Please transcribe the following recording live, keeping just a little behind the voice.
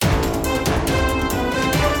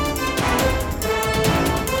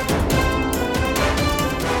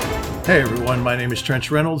Hey everyone, my name is Trench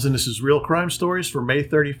Reynolds and this is Real Crime Stories for May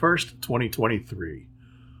 31st, 2023.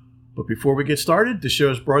 But before we get started, the show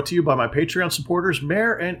is brought to you by my Patreon supporters,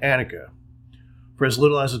 Mare and Annika. For as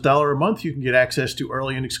little as $1 a month, you can get access to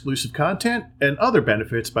early and exclusive content and other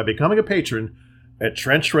benefits by becoming a patron at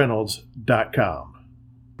trenchreynolds.com.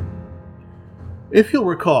 If you'll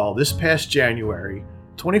recall, this past January,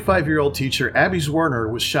 25-year-old teacher Abby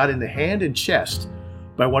Zwerner was shot in the hand and chest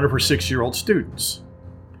by one of her 6-year-old students.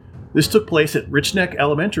 This took place at Rich Neck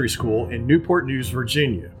Elementary School in Newport News,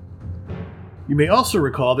 Virginia. You may also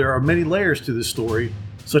recall there are many layers to this story,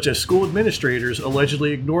 such as school administrators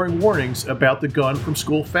allegedly ignoring warnings about the gun from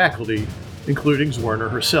school faculty, including Zwerner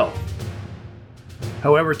herself.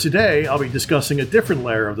 However, today I'll be discussing a different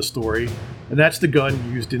layer of the story, and that's the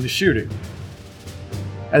gun used in the shooting.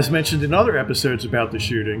 As mentioned in other episodes about the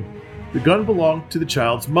shooting, the gun belonged to the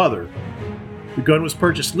child's mother. The gun was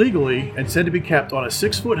purchased legally and said to be kept on a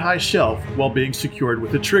 6-foot-high shelf while being secured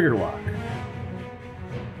with a trigger lock.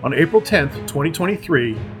 On April 10,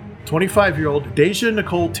 2023, 25-year-old Deja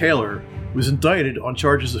Nicole Taylor was indicted on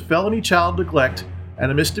charges of felony child neglect and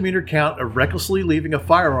a misdemeanor count of recklessly leaving a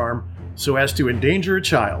firearm so as to endanger a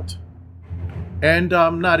child. And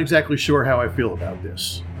I'm not exactly sure how I feel about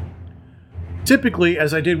this. Typically,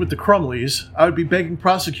 as I did with the Crumleys, I would be begging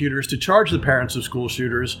prosecutors to charge the parents of school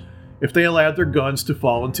shooters if they allowed their guns to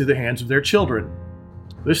fall into the hands of their children.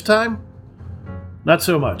 This time, not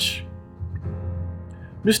so much.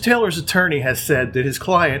 Ms. Taylor's attorney has said that his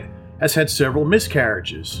client has had several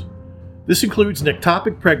miscarriages. This includes an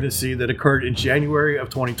ectopic pregnancy that occurred in January of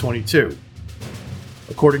 2022.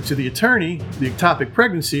 According to the attorney, the ectopic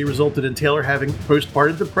pregnancy resulted in Taylor having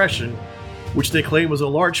postpartum depression, which they claim was a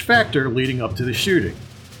large factor leading up to the shooting.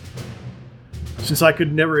 Since I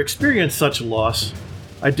could never experience such a loss,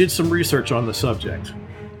 I did some research on the subject.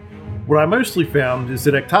 What I mostly found is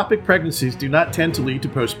that ectopic pregnancies do not tend to lead to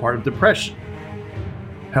postpartum depression.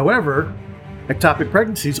 However, ectopic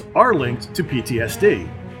pregnancies are linked to PTSD,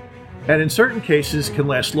 and in certain cases can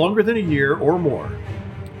last longer than a year or more.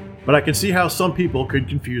 But I can see how some people could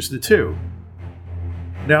confuse the two.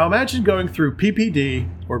 Now imagine going through PPD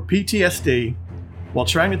or PTSD while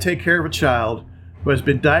trying to take care of a child who has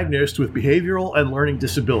been diagnosed with behavioral and learning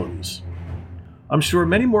disabilities. I'm sure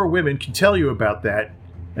many more women can tell you about that,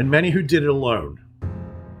 and many who did it alone.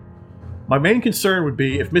 My main concern would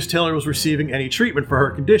be if Miss Taylor was receiving any treatment for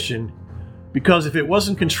her condition, because if it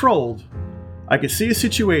wasn't controlled, I could see a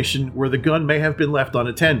situation where the gun may have been left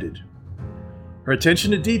unattended. Her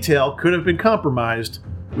attention to detail could have been compromised,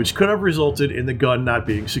 which could have resulted in the gun not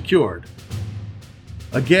being secured.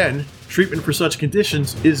 Again, treatment for such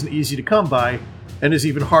conditions isn't easy to come by and is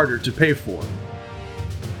even harder to pay for.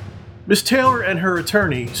 Ms. Taylor and her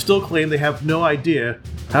attorney still claim they have no idea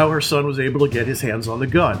how her son was able to get his hands on the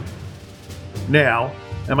gun. Now,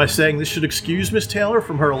 am I saying this should excuse Ms. Taylor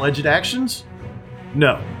from her alleged actions?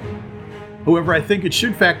 No. However, I think it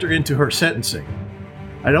should factor into her sentencing.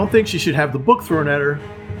 I don't think she should have the book thrown at her,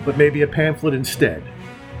 but maybe a pamphlet instead.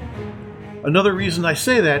 Another reason I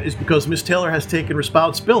say that is because Ms. Taylor has taken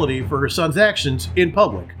responsibility for her son's actions in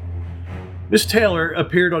public. Ms. Taylor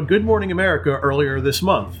appeared on Good Morning America earlier this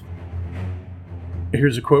month.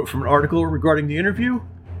 Here's a quote from an article regarding the interview.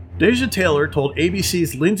 Deja Taylor told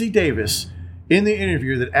ABC's Lindsay Davis in the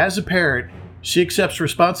interview that as a parent, she accepts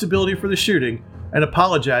responsibility for the shooting and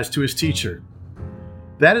apologized to his teacher.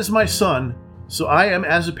 That is my son, so I am,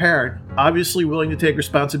 as a parent, obviously willing to take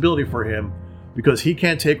responsibility for him because he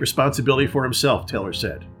can't take responsibility for himself, Taylor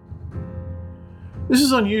said. This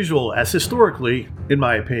is unusual as historically, in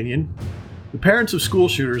my opinion, the parents of school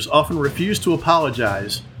shooters often refuse to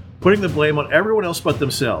apologize, putting the blame on everyone else but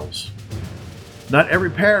themselves. Not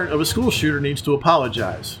every parent of a school shooter needs to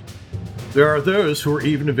apologize. There are those who are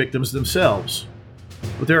even the victims themselves.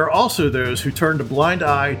 But there are also those who turn a blind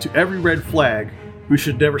eye to every red flag who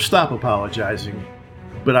should never stop apologizing.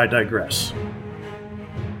 But I digress.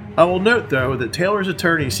 I will note, though, that Taylor's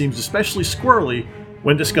attorney seems especially squirrely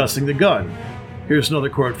when discussing the gun. Here's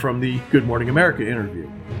another quote from the Good Morning America interview.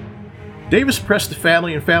 Davis pressed the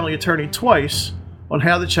family and family attorney twice on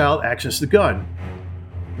how the child accessed the gun.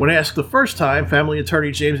 When asked the first time, family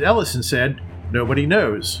attorney James Ellison said, "Nobody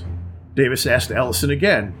knows." Davis asked Ellison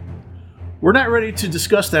again. "We're not ready to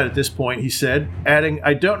discuss that at this point," he said, adding,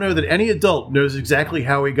 "I don't know that any adult knows exactly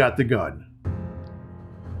how he got the gun."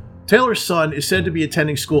 Taylor's son is said to be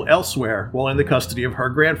attending school elsewhere while in the custody of her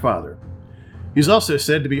grandfather. He's also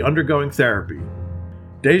said to be undergoing therapy.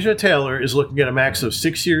 Deja Taylor is looking at a max of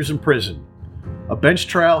 6 years in prison. A bench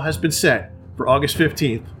trial has been set for August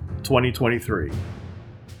 15th, 2023.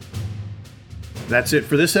 That's it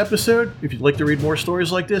for this episode. If you'd like to read more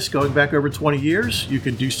stories like this going back over 20 years, you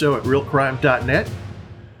can do so at realcrime.net.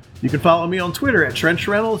 You can follow me on Twitter at Trench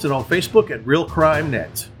Reynolds and on Facebook at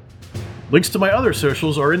RealCrimeNet. Links to my other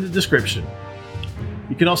socials are in the description.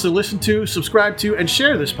 You can also listen to, subscribe to, and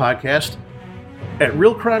share this podcast at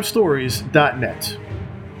realcrimestories.net.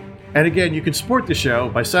 And again, you can support the show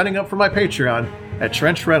by signing up for my Patreon at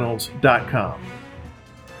trenchreynolds.com.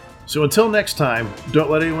 So until next time, don't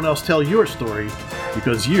let anyone else tell your story,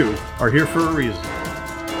 because you are here for a reason.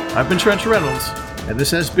 I've been Trench Reynolds, and this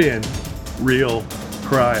has been Real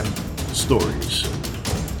Crime Stories.